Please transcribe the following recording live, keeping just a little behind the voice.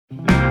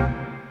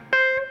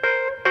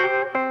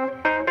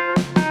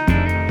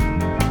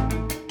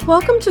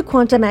Welcome to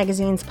Quanta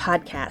Magazine's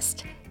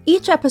podcast.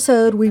 Each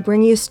episode, we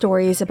bring you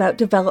stories about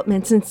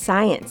developments in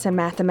science and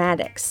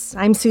mathematics.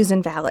 I'm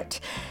Susan Vallet.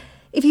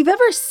 If you've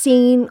ever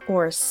seen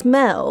or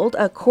smelled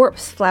a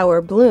corpse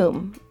flower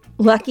bloom,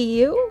 lucky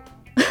you?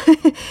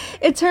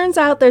 It turns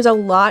out there's a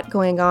lot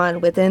going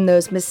on within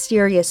those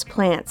mysterious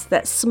plants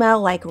that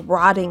smell like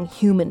rotting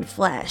human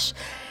flesh.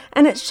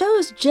 And it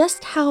shows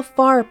just how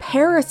far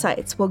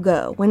parasites will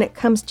go when it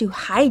comes to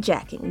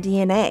hijacking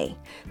DNA.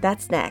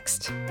 That's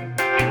next.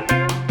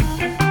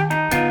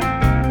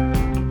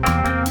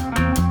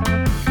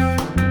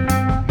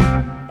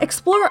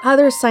 Explore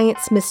other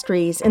science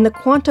mysteries in the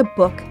Quanta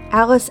book,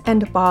 Alice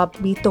and Bob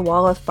Meet the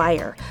Wall of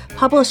Fire,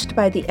 published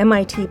by the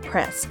MIT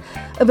Press.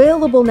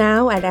 Available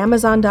now at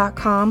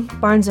Amazon.com,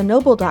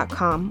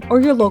 BarnesandNoble.com,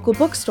 or your local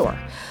bookstore.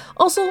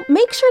 Also,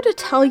 make sure to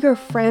tell your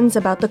friends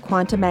about the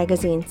Quanta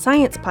Magazine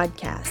Science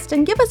Podcast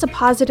and give us a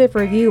positive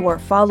review or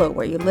follow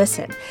where you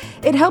listen.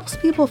 It helps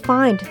people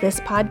find this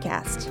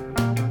podcast.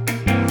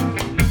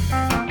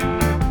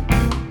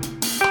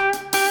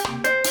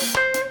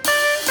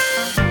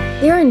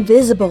 They're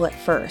invisible at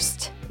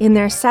first. In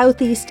their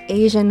Southeast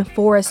Asian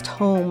forest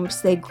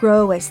homes, they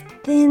grow as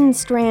thin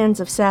strands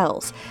of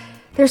cells.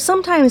 They're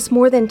sometimes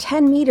more than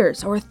 10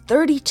 meters or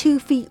 32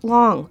 feet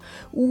long,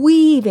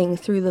 weaving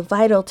through the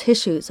vital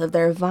tissues of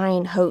their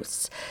vine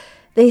hosts.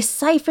 They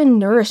siphon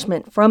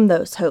nourishment from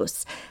those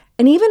hosts,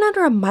 and even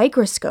under a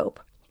microscope,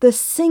 the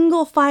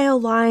single-file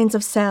lines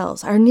of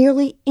cells are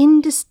nearly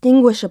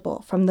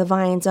indistinguishable from the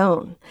vine's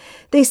own.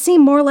 They seem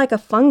more like a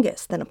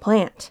fungus than a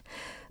plant.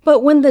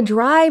 But when the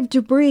drive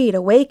to breed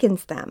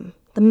awakens them,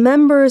 the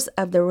members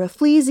of the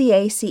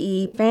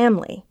Rafflesiaceae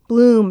family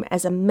bloom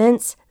as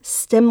immense,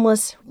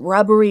 stemless,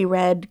 rubbery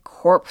red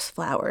corpse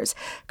flowers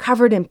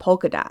covered in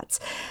polka dots.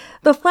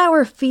 The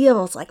flower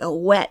feels like a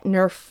wet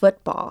Nerf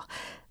football.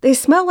 They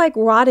smell like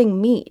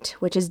rotting meat,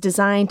 which is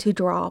designed to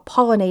draw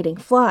pollinating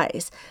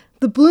flies.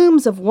 The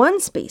blooms of one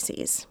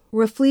species,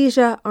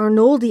 Rafflesia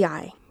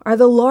arnoldii, are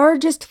the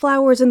largest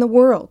flowers in the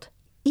world.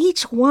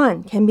 Each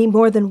one can be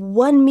more than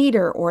 1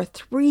 meter or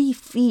 3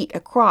 feet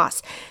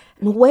across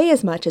and weigh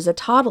as much as a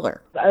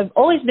toddler. I've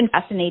always been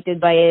fascinated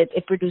by it.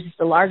 It produces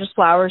the largest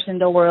flowers in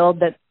the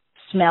world that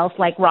smells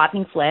like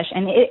rotting flesh,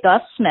 and it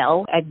does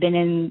smell. I've been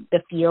in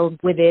the field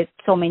with it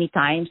so many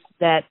times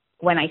that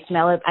when I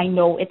smell it, I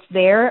know it's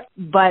there.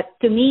 But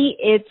to me,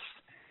 it's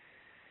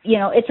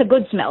a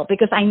good smell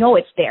because I know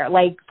it's there.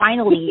 Like,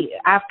 finally,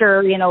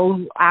 after,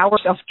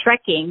 hours of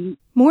trekking.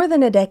 More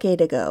than a decade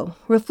ago,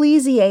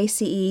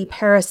 Rafflesiaceae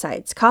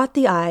parasites caught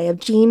the eye of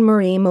Jean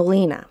Marie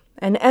Molina,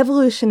 an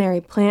evolutionary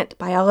plant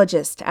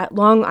biologist at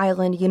Long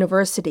Island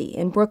University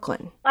in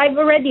Brooklyn. I've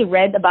already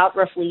read about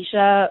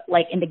Rafflesia,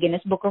 in the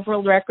Guinness Book of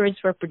World Records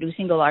for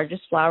producing the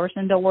largest flowers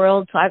in the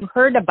world. So I've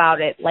heard about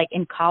it,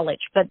 in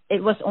college. But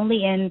it was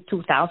only in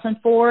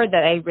 2004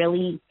 that I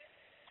really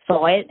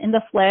saw it in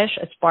the flesh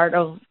as part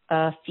of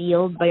a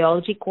field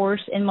biology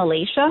course in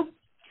Malaysia.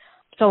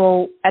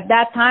 So at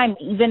that time,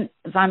 even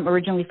if I'm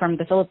originally from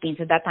the Philippines,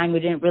 at that time we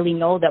didn't really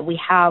know that we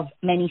have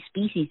many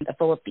species in the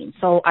Philippines.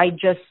 So I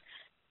just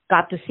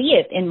got to see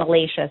it in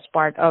Malaysia as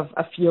part of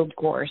a field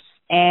course.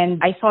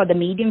 And I saw the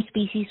medium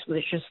species,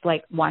 which is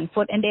 1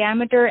 foot in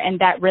diameter, and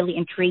that really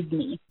intrigued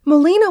me.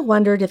 Molina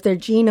wondered if their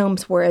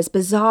genomes were as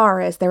bizarre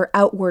as their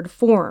outward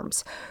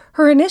forms.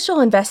 Her initial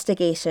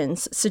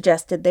investigations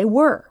suggested they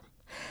were.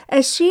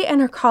 As she and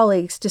her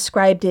colleagues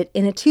described it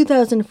in a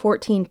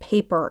 2014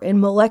 paper in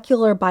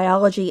Molecular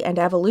Biology and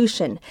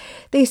Evolution,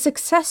 they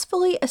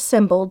successfully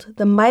assembled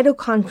the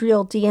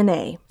mitochondrial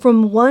DNA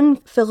from one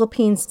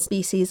Philippine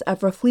species of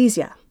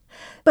Rafflesia.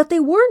 But they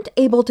weren't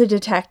able to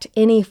detect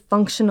any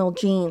functional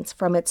genes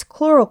from its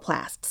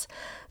chloroplasts.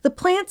 The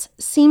plants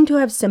seem to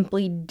have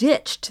simply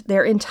ditched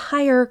their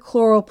entire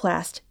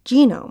chloroplast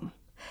genome.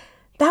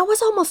 That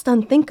was almost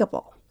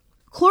unthinkable.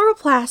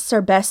 Chloroplasts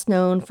are best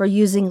known for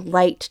using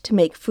light to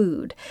make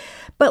food,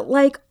 but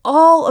like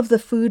all of the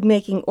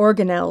food-making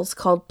organelles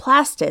called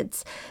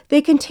plastids,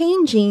 they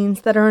contain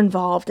genes that are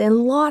involved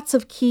in lots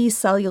of key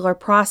cellular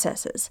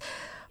processes.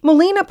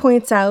 Molina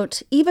points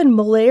out even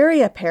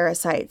malaria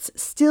parasites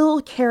still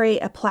carry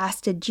a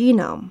plastid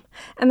genome,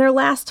 and their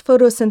last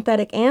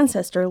photosynthetic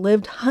ancestor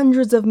lived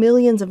hundreds of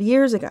millions of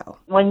years ago.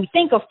 When we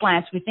think of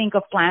plants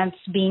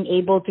being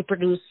able to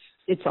produce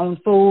its own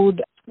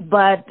food,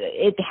 but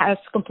it has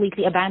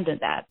completely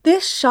abandoned that.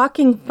 This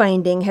shocking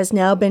finding has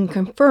now been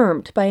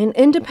confirmed by an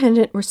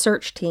independent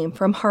research team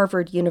from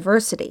Harvard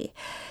University.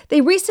 They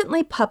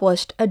recently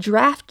published a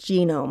draft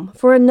genome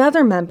for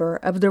another member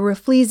of the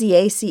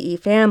Rafflesiaceae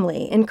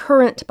family in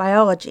Current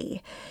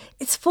Biology.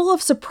 It's full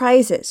of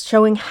surprises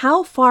showing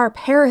how far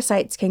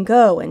parasites can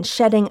go in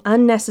shedding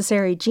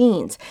unnecessary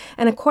genes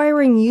and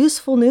acquiring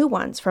useful new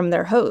ones from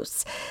their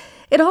hosts.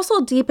 It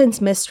also deepens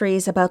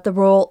mysteries about the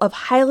role of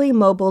highly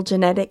mobile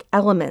genetic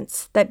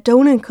elements that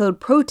don't encode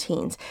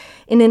proteins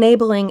in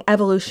enabling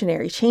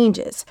evolutionary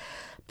changes.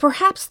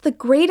 Perhaps the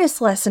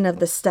greatest lesson of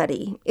the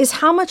study is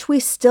how much we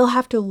still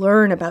have to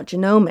learn about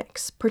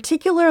genomics,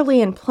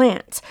 particularly in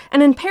plants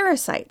and in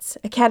parasites,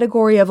 a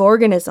category of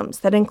organisms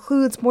that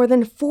includes more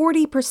than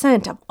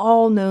 40% of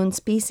all known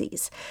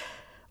species.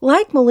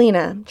 Like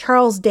Molina,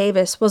 Charles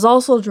Davis was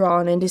also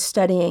drawn into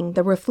studying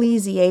the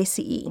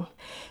Rafflesiaceae.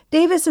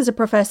 Davis is a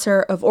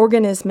professor of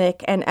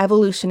organismic and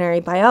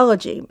evolutionary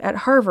biology at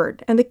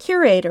Harvard and the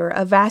curator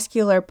of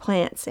vascular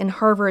plants in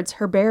Harvard's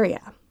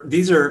herbaria.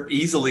 These are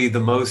easily the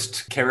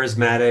most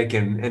charismatic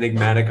and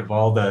enigmatic of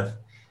all the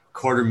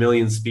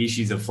 250,000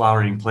 species of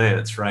flowering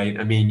plants, right?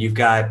 I mean, you've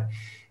got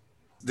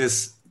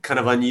this kind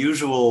of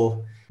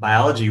unusual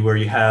biology where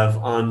you have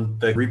on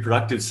the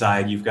reproductive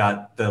side, you've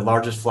got the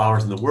largest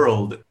flowers in the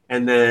world.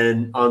 And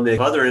then on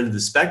the other end of the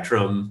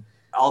spectrum,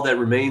 all that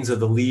remains of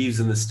the leaves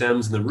and the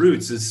stems and the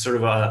roots is sort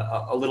of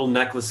a little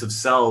necklace of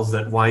cells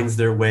that winds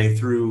their way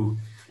through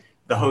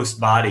the host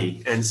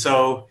body. And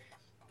so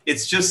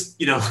it's just,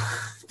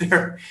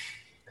 they're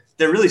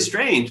really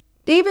strange.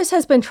 Davis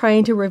has been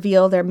trying to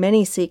reveal their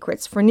many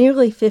secrets for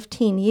nearly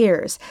 15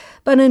 years,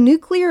 but a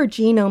nuclear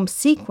genome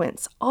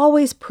sequence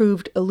always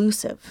proved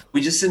elusive.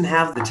 We just didn't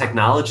have the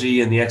technology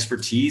and the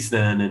expertise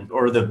then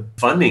or the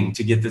funding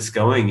to get this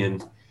going.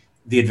 And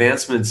the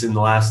advancements in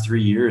the last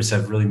 3 years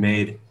have really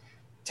made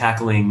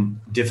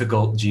tackling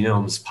difficult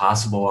genomes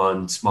possible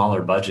on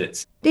smaller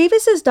budgets.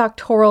 Davis's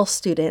doctoral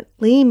student,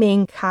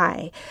 Li-Ming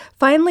Cai,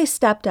 finally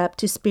stepped up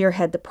to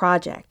spearhead the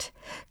project.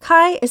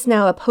 Cai is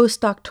now a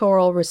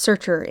postdoctoral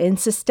researcher in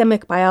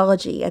systemic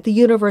biology at the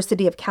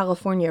University of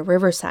California,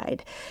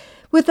 Riverside.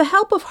 With the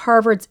help of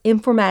Harvard's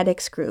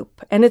informatics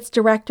group and its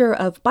director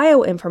of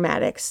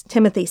bioinformatics,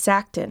 Timothy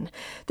Sackton,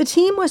 the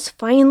team was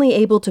finally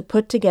able to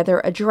put together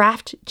a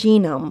draft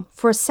genome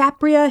for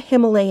Sapria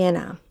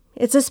himalayana.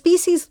 It's a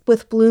species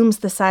with blooms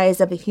the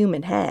size of a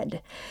human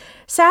head.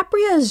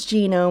 Sapria's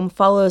genome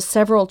follows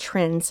several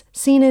trends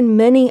seen in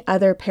many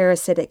other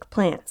parasitic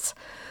plants.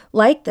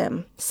 Like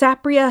them,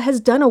 Sapria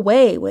has done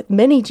away with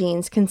many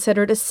genes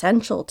considered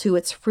essential to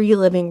its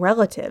free-living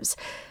relatives.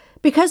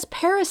 Because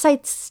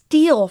parasites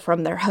steal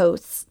from their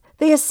hosts,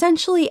 they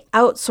essentially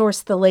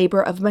outsource the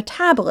labor of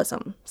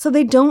metabolism, so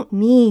they don't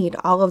need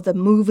all of the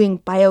moving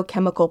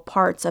biochemical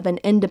parts of an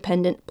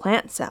independent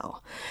plant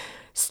cell.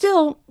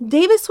 Still,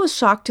 Davis was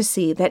shocked to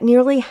see that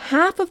nearly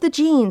half of the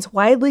genes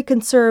widely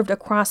conserved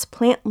across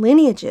plant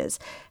lineages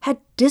had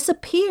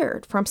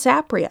disappeared from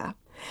Sapria.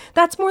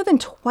 That's more than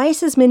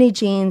twice as many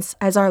genes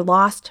as are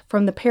lost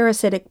from the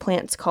parasitic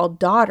plants called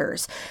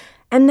daughters,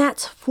 and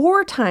that's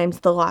 4 times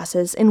the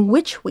losses in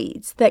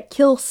witchweeds that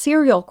kill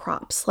cereal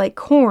crops like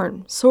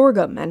corn,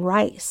 sorghum, and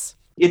rice.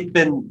 It's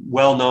been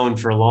well known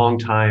for a long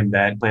time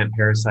that plant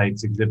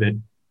parasites exhibit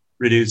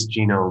reduced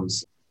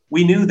genomes.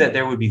 We knew that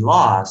there would be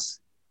loss,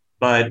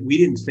 but we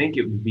didn't think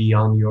it would be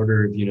on the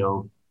order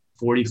of,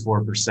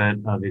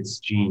 44% of its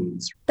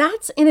genes.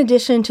 That's in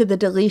addition to the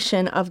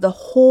deletion of the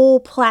whole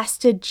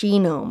plastid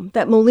genome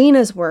that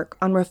Molina's work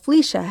on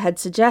Rafflesia had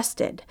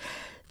suggested.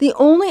 The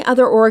only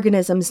other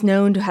organisms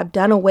known to have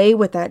done away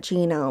with that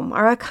genome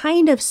are a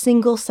kind of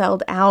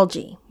single-celled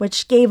algae,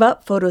 which gave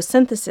up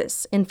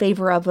photosynthesis in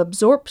favor of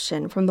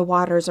absorption from the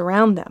waters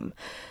around them.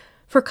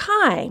 For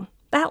Cai,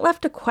 that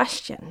left a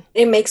question.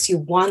 It makes you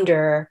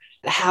wonder,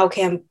 how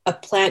can a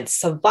plant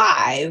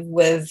survive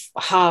with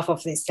half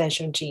of the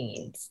essential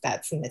genes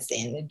that's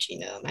missing in the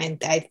genome?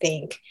 And I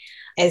think,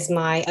 as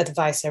my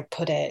advisor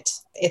put it,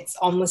 it's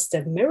almost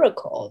a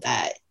miracle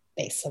that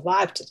they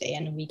survived today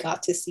and we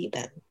got to see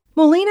them.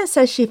 Molina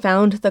says she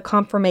found the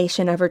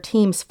confirmation of her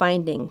team's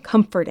finding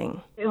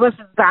comforting. It was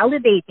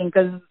validating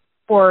because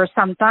for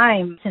some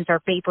time, since our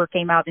paper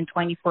came out in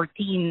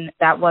 2014,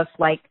 that was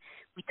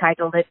we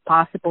titled it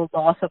Possible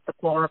Loss of the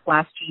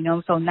Chloroplast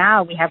Genome. So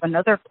now we have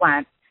another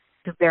plant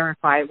to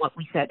verify what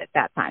we said at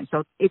that time.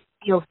 So it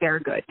feels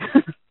very good.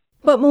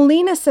 But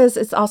Molina says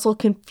it's also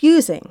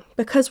confusing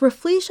because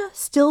Rafflesia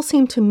still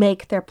seem to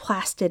make their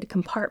plastid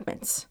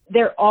compartments.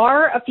 There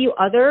are a few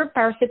other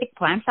parasitic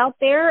plants out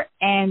there,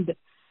 and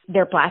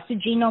their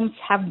plastid genomes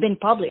have been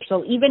published.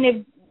 So even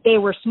if they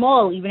were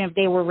small, even if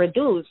they were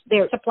reduced,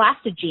 there's a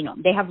plastid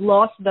genome. They have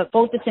lost the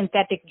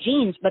photosynthetic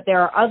genes, but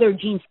there are other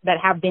genes that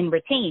have been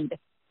retained.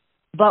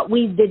 But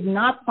we did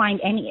not find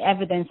any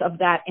evidence of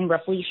that in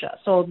Rafflesia.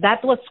 So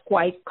that was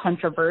quite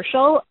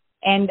controversial.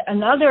 And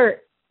another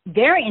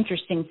very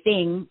interesting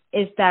thing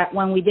is that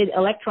when we did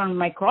electron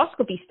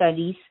microscopy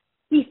studies,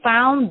 we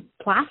found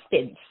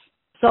plastids.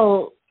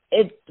 So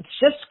it's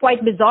just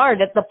quite bizarre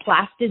that the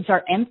plastids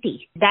are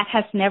empty. That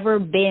has never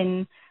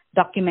been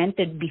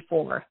documented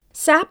before.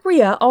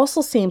 Sapria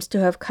also seems to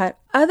have cut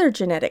other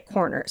genetic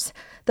corners.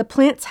 The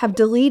plants have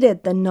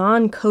deleted the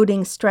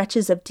non-coding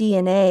stretches of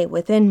DNA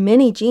within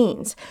many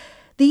genes.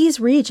 These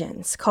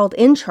regions, called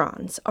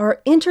introns,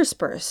 are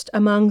interspersed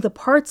among the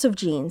parts of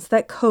genes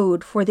that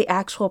code for the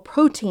actual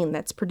protein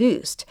that's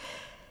produced.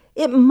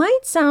 It might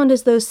sound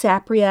as though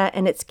Sapria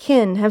and its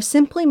kin have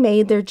simply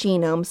made their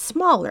genomes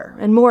smaller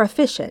and more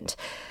efficient,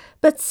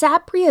 But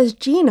Sapria's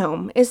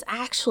genome is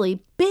actually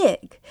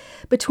big,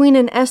 between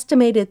an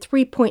estimated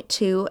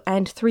 3.2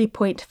 and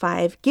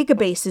 3.5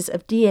 gigabases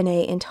of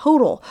DNA in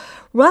total,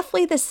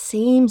 roughly the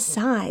same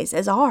size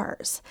as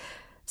ours.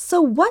 So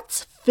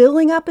what's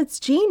filling up its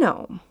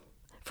genome?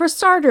 For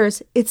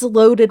starters, it's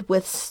loaded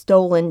with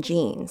stolen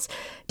genes.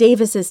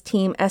 Davis's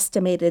team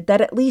estimated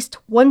that at least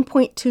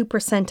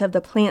 1.2% of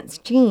the plant's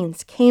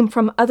genes came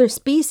from other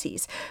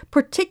species,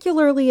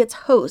 particularly its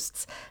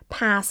hosts,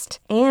 past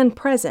and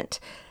present.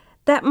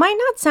 That might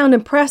not sound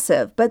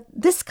impressive, but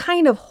this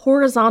kind of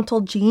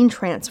horizontal gene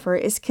transfer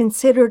is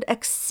considered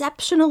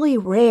exceptionally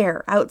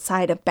rare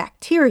outside of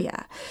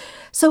bacteria.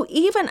 So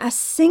even a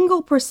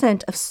single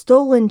 % of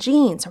stolen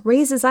genes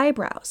raises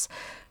eyebrows.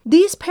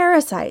 These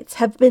parasites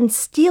have been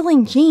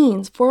stealing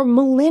genes for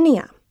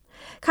millennia.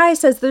 Kai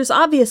says there's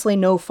obviously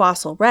no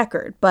fossil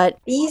record, but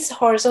these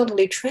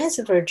horizontally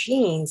transferred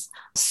genes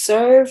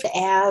serve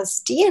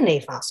as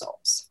DNA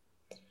fossils.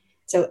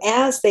 So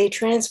as they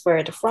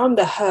transferred from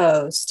the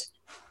host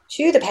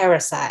to the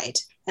parasite,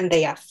 and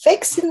they are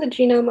fixed in the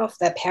genome of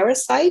the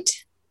parasite,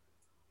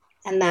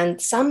 and then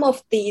some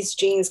of these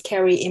genes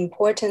carry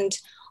important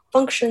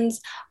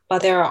functions,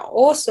 but there are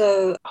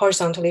also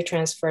horizontally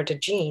transferred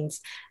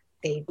genes.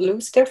 They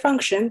lose their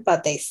function,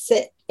 but they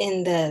sit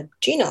in the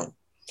genome.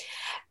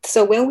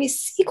 So when we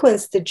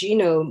sequence the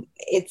genome,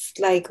 it's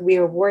like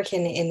we're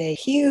working in a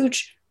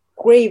huge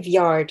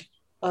graveyard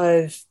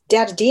of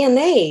dead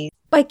DNA.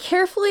 By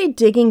carefully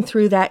digging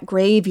through that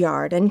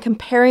graveyard and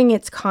comparing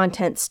its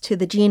contents to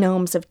the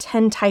genomes of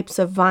 10 types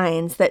of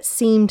vines that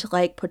seemed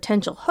like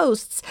potential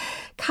hosts,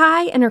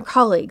 Kai and her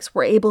colleagues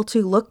were able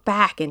to look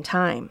back in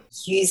time.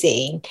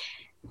 Using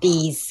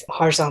these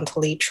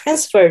horizontally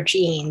transferred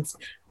genes,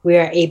 we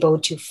are able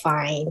to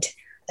find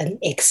an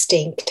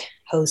extinct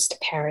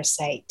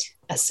host-parasite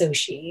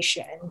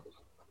association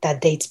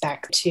that dates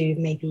back to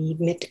maybe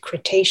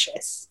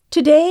mid-Cretaceous.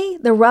 Today,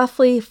 the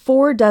roughly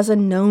 4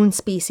 dozen known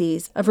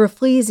species of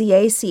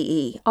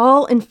Rafflesiaceae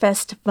all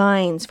infest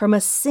vines from a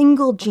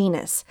single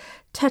genus,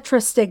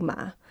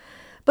 Tetrastigma.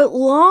 But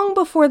long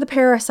before the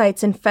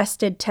parasites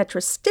infested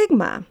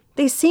Tetrastigma,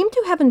 they seem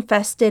to have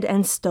infested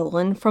and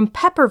stolen from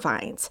pepper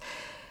vines.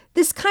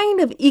 This kind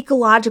of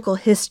ecological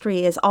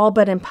history is all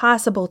but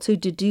impossible to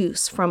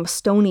deduce from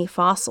stony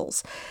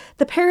fossils.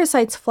 The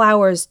parasite's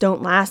flowers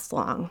don't last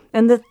long,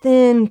 and the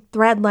thin,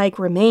 thread-like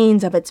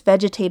remains of its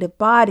vegetative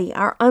body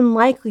are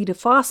unlikely to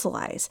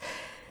fossilize.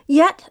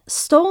 Yet,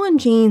 stolen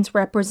genes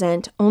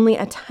represent only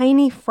a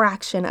tiny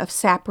fraction of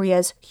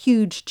Sapria's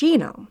huge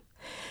genome.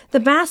 The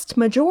vast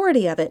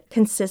majority of it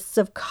consists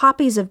of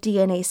copies of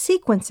DNA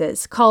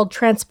sequences called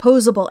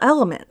transposable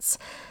elements.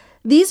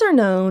 These are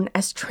known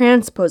as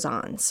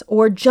transposons,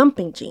 or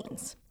jumping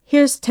genes.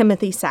 Here's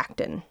Timothy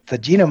Sackton. The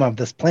genome of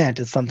this plant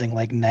is something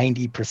like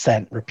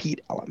 90% repeat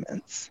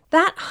elements.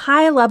 That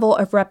high level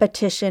of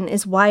repetition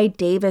is why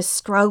Davis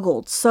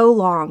struggled so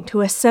long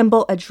to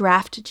assemble a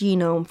draft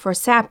genome for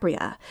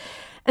Sapria.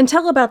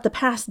 Until about the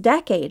past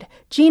decade,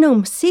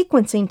 genome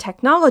sequencing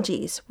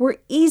technologies were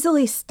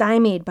easily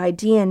stymied by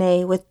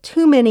DNA with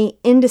too many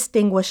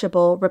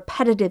indistinguishable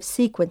repetitive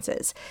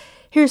sequences.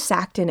 Here's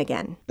Sackton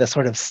again. The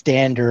sort of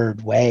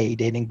standard way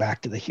dating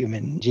back to the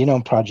Human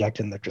Genome Project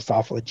and the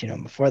Drosophila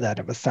genome before that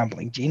of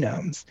assembling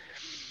genomes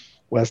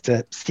was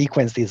to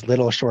sequence these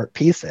little short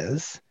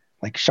pieces,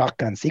 like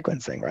shotgun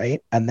sequencing,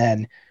 right? And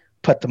then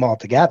put them all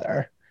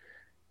together.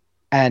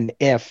 And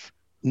if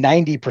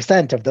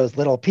 90% of those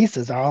little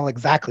pieces are all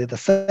exactly the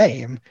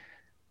same,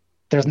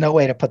 there's no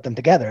way to put them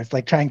together. It's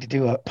like trying to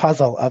do a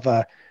puzzle of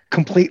a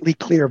completely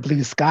clear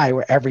blue sky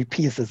where every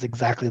piece is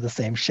exactly the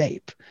same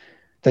shape.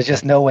 There's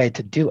just no way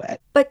to do it.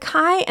 But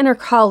Kai and her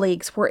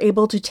colleagues were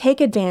able to take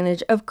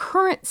advantage of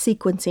current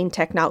sequencing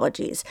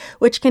technologies,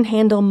 which can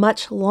handle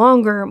much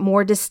longer,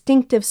 more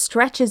distinctive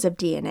stretches of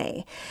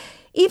DNA.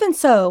 Even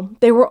so,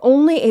 they were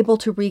only able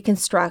to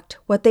reconstruct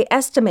what they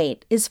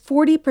estimate is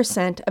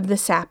 40% of the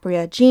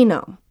Sapria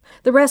genome.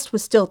 The rest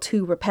was still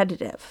too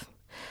repetitive.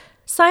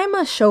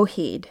 Saima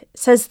Shohid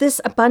says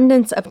this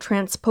abundance of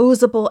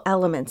transposable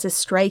elements is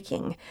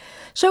striking.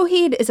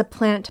 Shohid is a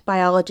plant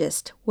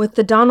biologist with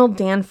the Donald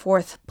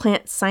Danforth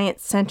Plant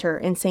Science Center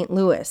in St.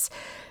 Louis.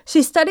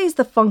 She studies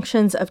the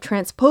functions of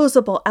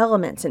transposable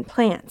elements in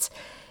plants.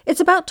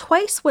 It's about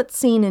twice what's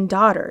seen in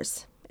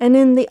daughters. And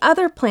in the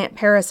other plant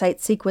parasite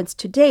sequenced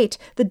to date,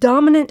 the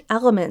dominant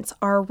elements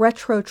are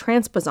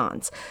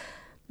retrotransposons.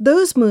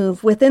 Those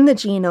move within the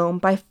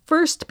genome by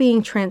first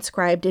being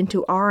transcribed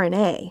into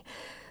RNA.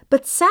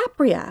 But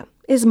Sapria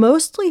is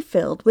mostly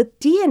filled with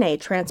DNA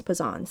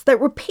transposons that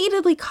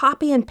repeatedly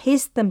copy and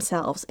paste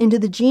themselves into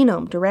the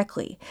genome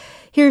directly.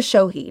 Here's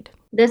Shohid.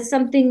 That's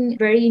something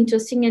very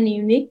interesting and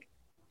unique.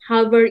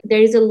 However,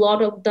 there is a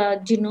lot of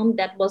the genome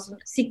that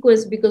wasn't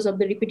sequenced because of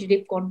the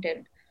repetitive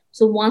content.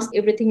 So once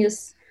everything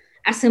is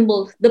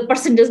assembled, the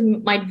percentage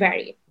might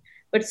vary.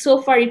 But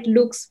so far, it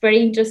looks very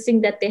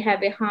interesting that they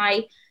have a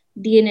high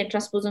DNA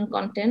transposon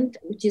content,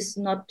 which is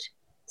not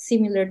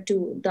similar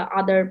to the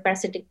other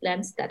parasitic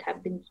plants that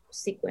have been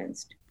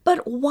sequenced.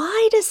 But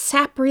why does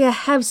Sapria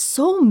have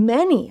so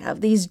many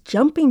of these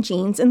jumping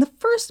genes in the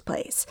first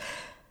place?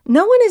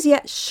 No one is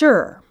yet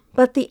sure,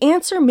 but the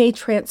answer may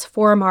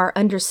transform our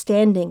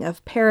understanding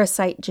of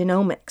parasite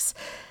genomics.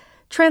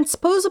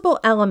 Transposable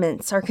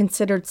elements are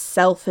considered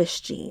selfish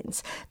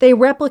genes. They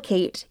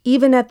replicate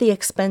even at the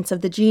expense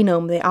of the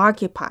genome they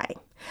occupy.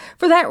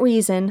 For that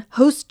reason,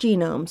 host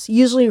genomes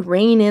usually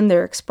rein in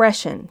their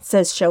expression,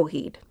 says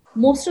Shohid.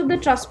 Most of the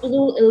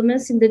transposable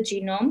elements in the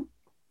genome,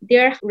 they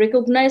are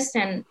recognized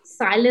and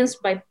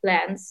silenced by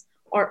plants,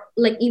 or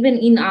like even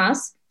in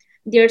us,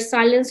 they are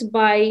silenced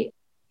by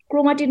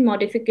chromatin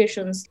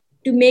modifications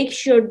to make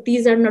sure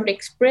these are not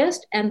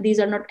expressed and these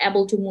are not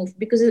able to move,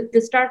 because if they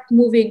start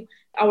moving,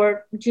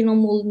 our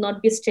genome will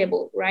not be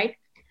stable, right?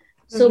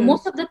 So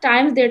most of the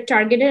times they're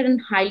targeted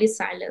and highly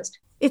silenced.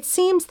 It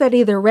seems that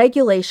either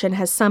regulation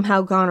has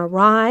somehow gone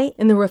awry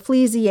in the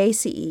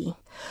Rafflesiaceae,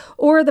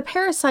 or the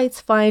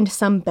parasites find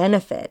some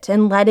benefit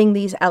in letting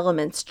these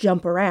elements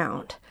jump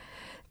around.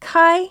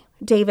 Kai,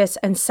 Davis,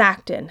 and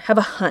Sackton have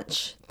a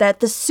hunch that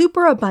the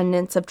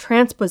superabundance of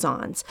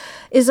transposons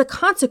is a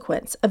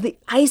consequence of the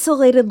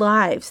isolated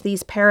lives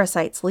these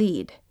parasites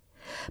lead.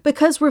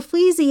 Because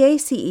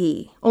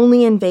Rafflesiaceae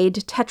only invade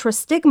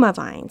tetrastigma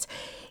vines,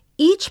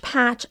 each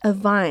patch of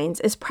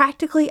vines is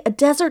practically a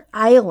desert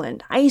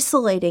island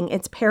isolating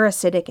its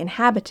parasitic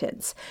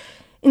inhabitants.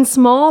 In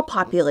small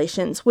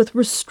populations with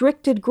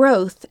restricted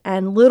growth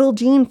and little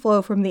gene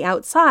flow from the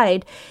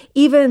outside,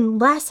 even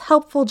less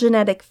helpful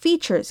genetic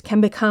features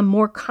can become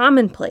more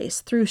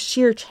commonplace through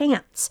sheer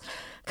chance.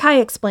 Kai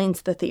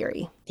explains the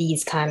theory.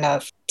 These kind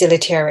of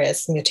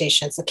deleterious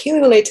mutations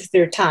accumulate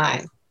through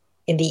time.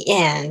 In the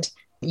end,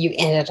 you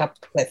ended up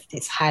with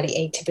these highly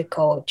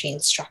atypical gene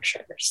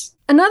structures.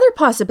 Another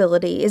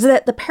possibility is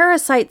that the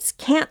parasites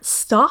can't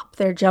stop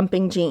their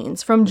jumping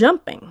genes from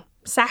jumping.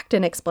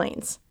 Sackton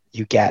explains.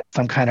 You get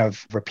some kind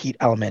of repeat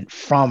element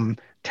from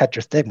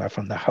tetrastigma,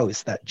 from the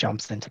host, that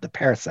jumps into the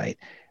parasite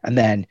and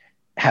then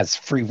has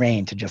free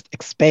reign to just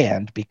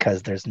expand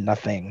because there's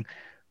nothing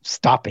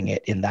stopping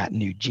it in that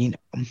new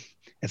genome.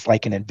 It's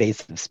like an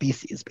invasive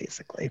species,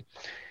 basically.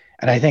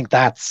 And I think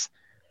that's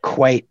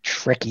quite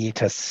tricky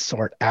to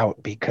sort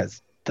out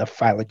because the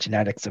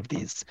phylogenetics of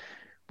these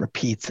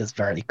repeats is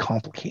very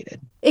complicated.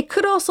 It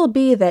could also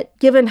be that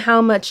given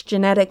how much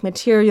genetic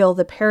material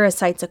the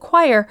parasites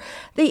acquire,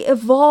 they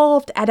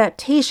evolved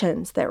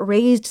adaptations that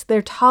raised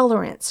their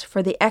tolerance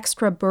for the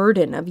extra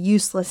burden of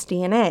useless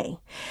DNA.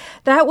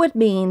 That would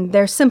mean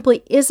there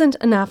simply isn't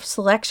enough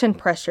selection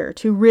pressure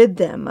to rid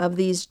them of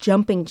these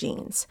jumping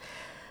genes.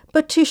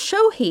 But to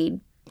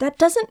Shohid, that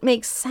doesn't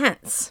make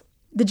sense.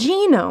 The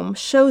genome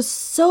shows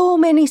so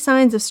many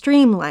signs of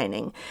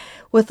streamlining,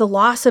 with the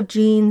loss of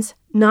genes,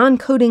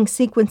 non-coding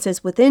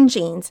sequences within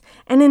genes,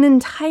 and an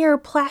entire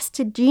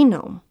plastid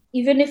genome.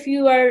 Even if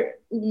you are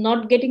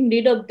not getting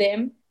rid of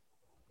them,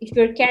 if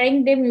you're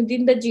carrying them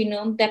within the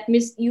genome, that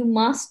means you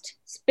must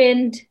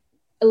spend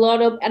a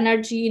lot of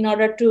energy in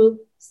order to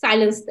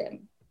silence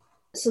them.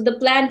 So the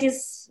plant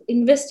is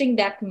investing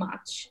that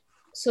much.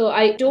 So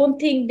I don't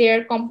think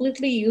they're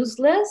completely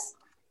useless,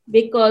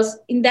 because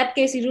in that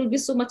case, it will be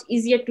so much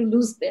easier to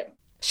lose them.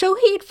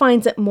 Shohid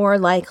finds it more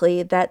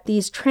likely that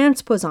these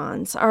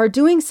transposons are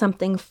doing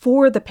something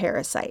for the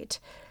parasite.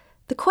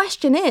 The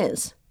question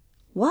is,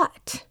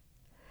 what?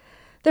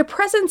 Their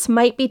presence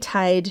might be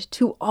tied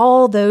to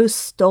all those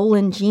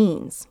stolen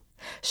genes.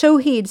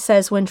 Shohid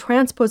says when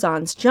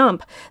transposons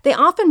jump, they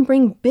often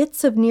bring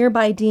bits of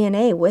nearby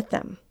DNA with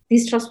them.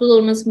 These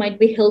transposons might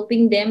be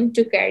helping them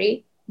to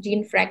carry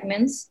gene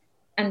fragments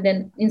and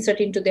then insert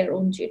into their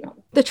own genome.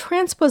 The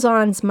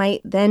transposons might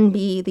then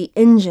be the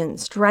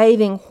engines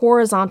driving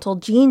horizontal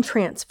gene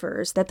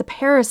transfers that the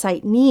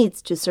parasite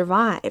needs to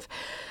survive.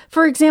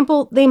 For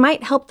example, they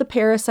might help the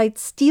parasite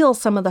steal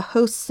some of the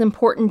host's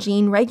important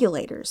gene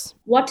regulators.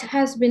 What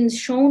has been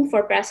shown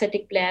for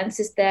parasitic plants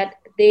is that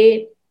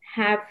they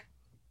have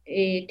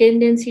a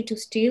tendency to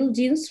steal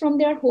genes from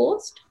their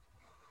host,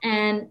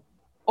 and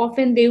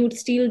often they would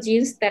steal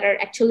genes that are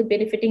actually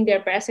benefiting their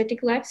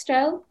parasitic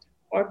lifestyle,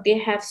 or they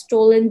have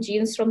stolen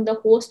genes from the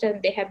host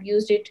and they have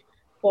used it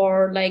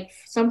for like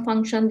some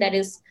function that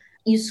is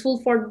useful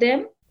for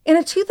them. In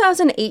a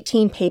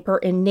 2018 paper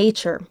in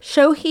Nature,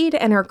 Shohid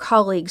and her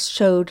colleagues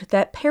showed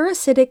that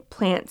parasitic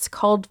plants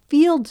called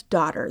field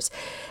daughters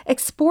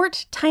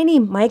export tiny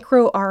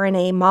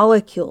microRNA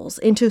molecules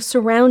into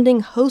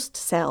surrounding host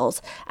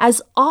cells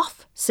as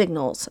off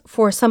signals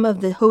for some of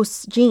the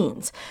host's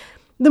genes.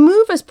 The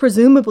move is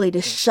presumably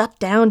to shut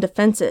down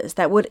defenses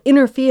that would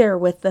interfere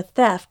with the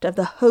theft of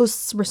the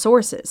host's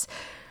resources.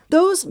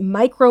 Those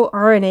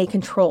microRNA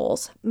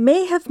controls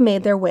may have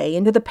made their way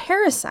into the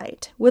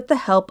parasite with the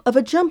help of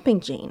a jumping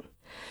gene.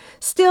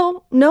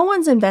 Still, no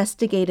one's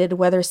investigated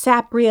whether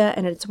Sapria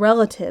and its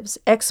relatives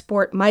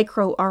export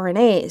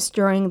microRNAs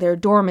during their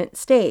dormant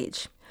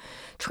stage.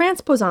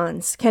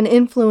 Transposons can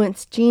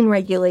influence gene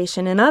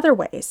regulation in other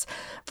ways.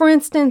 For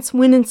instance,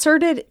 when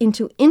inserted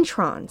into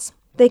introns,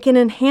 they can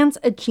enhance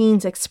a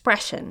gene's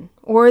expression,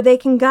 or they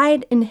can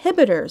guide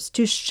inhibitors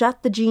to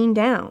shut the gene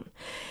down.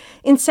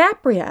 In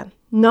Sapria,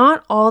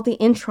 not all the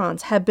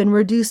introns have been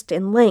reduced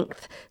in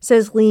length,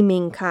 says Li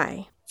Ming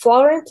Kai.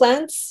 Flowering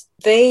plants,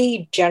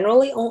 they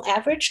generally, on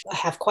average,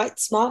 have quite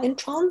small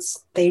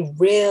introns. They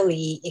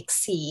rarely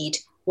exceed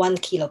 1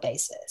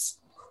 kilobases.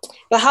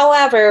 But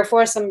however,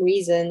 for some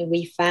reason,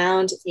 we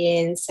found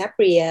in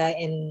Sapria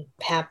and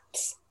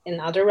perhaps in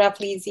other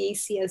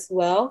Rafflesiaceae as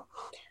well,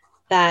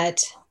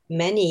 that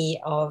many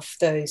of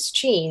those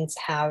genes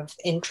have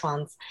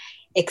introns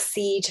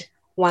exceed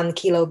 1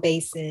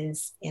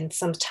 kilobases, and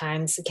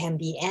sometimes it can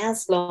be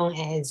as long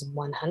as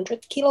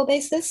 100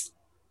 kilobases.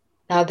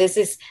 Now, this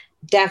is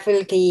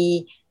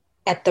definitely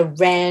at the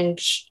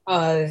range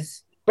of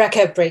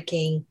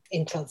record-breaking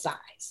intron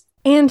size.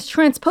 And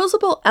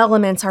transposable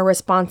elements are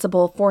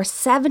responsible for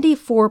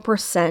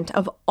 74%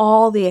 of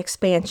all the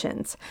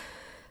expansions.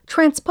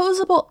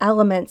 Transposable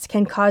elements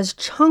can cause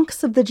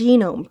chunks of the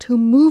genome to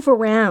move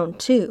around,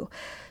 too.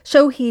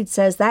 Shohid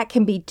says that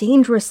can be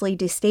dangerously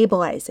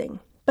destabilizing,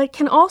 but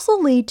can also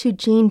lead to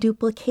gene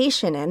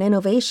duplication and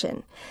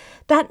innovation.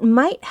 That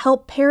might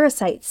help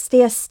parasites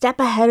stay a step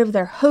ahead of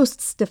their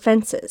host's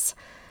defenses.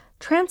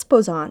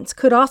 Transposons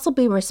could also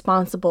be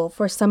responsible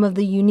for some of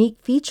the unique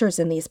features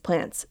in these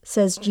plants,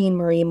 says Jean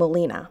Marie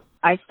Molina.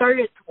 I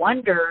started to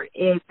wonder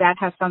if that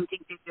has something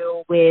to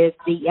do with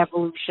the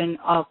evolution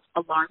of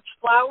a large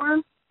flower,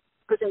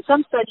 because in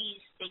some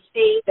studies they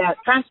say that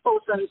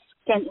transposons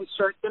can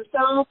insert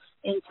themselves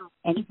into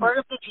any part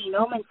of the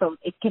genome, and so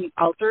it can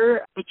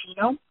alter the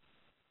genome.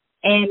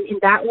 And in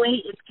that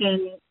way, it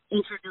can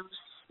introduce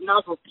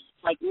novelties,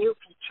 like new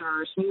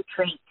features, new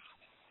traits.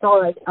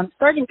 So I'm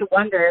starting to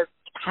wonder if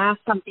it has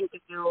something to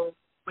do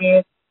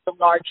with the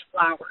large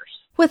flowers.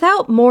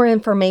 Without more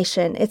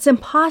information, it's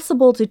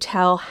impossible to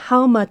tell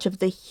how much of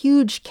the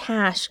huge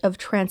cache of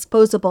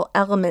transposable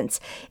elements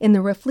in the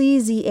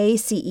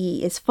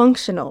Rafflesiaceae is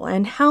functional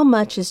and how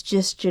much is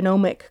just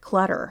genomic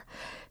clutter.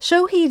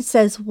 Shohid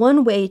says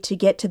one way to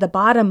get to the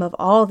bottom of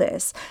all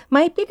this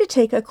might be to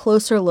take a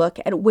closer look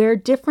at where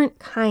different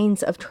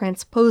kinds of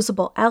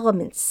transposable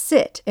elements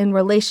sit in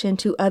relation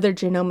to other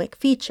genomic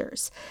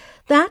features.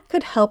 That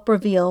could help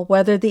reveal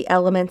whether the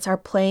elements are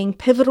playing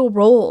pivotal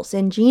roles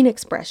in gene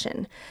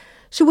expression.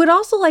 She would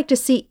also like to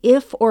see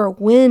if or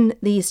when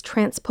these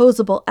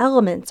transposable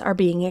elements are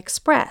being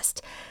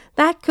expressed.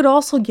 That could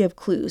also give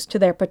clues to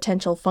their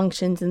potential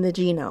functions in the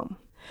genome.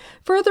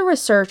 Further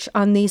research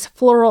on these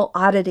floral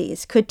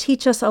oddities could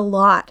teach us a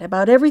lot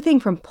about everything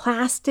from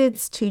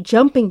plastids to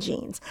jumping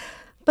genes,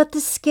 but the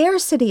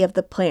scarcity of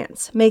the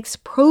plants makes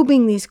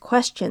probing these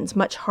questions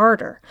much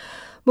harder.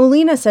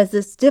 Molina says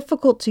it's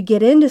difficult to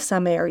get into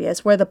some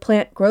areas where the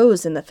plant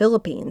grows in the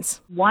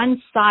Philippines.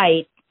 One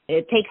site,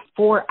 it takes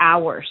 4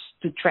 hours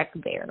to trek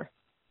there.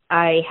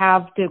 I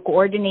have to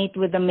coordinate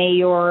with the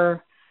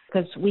mayor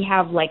because we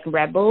have like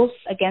rebels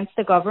against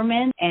the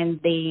government and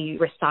they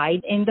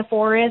reside in the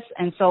forest.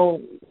 And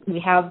so we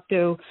have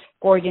to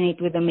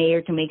coordinate with the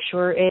mayor to make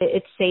sure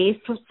it's safe.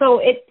 So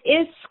it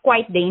is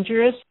quite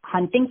dangerous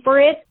hunting for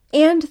it.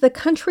 And the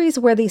countries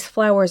where these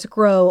flowers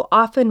grow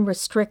often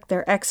restrict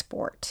their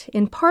export,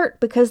 in part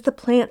because the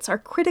plants are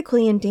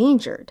critically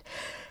endangered.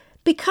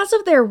 Because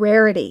of their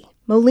rarity,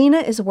 Molina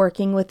is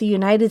working with the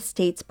United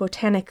States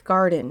Botanic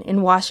Garden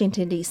in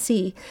Washington,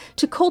 D.C.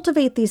 to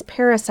cultivate these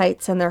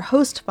parasites and their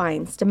host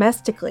vines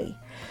domestically.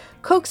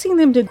 Coaxing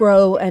them to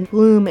grow and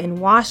bloom in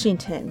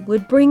Washington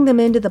would bring them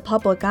into the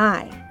public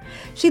eye.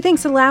 She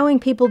thinks allowing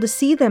people to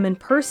see them in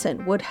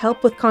person would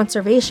help with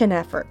conservation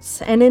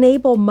efforts and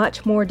enable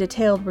much more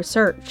detailed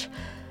research.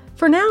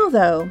 For now,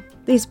 though,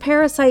 these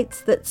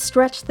parasites that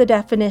stretch the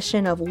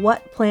definition of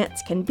what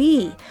plants can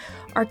be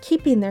are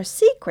keeping their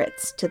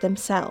secrets to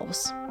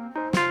themselves.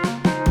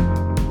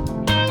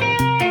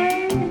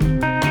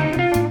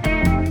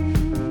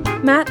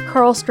 Matt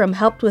Karlstrom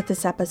helped with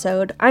this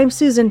episode. I'm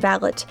Susan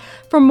Vallet.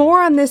 For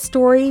more on this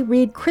story,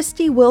 read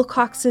Christy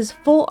Wilcox's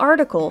full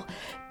article,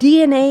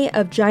 DNA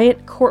of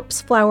Giant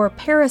Corpse Flower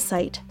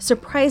Parasite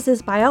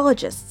Surprises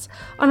Biologists,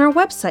 on our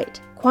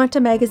website,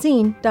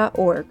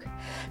 quantamagazine.org.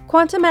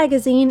 Quanta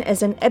Magazine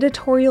is an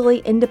editorially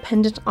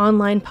independent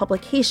online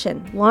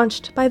publication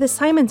launched by the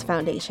Simons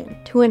Foundation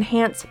to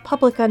enhance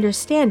public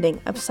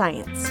understanding of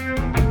science.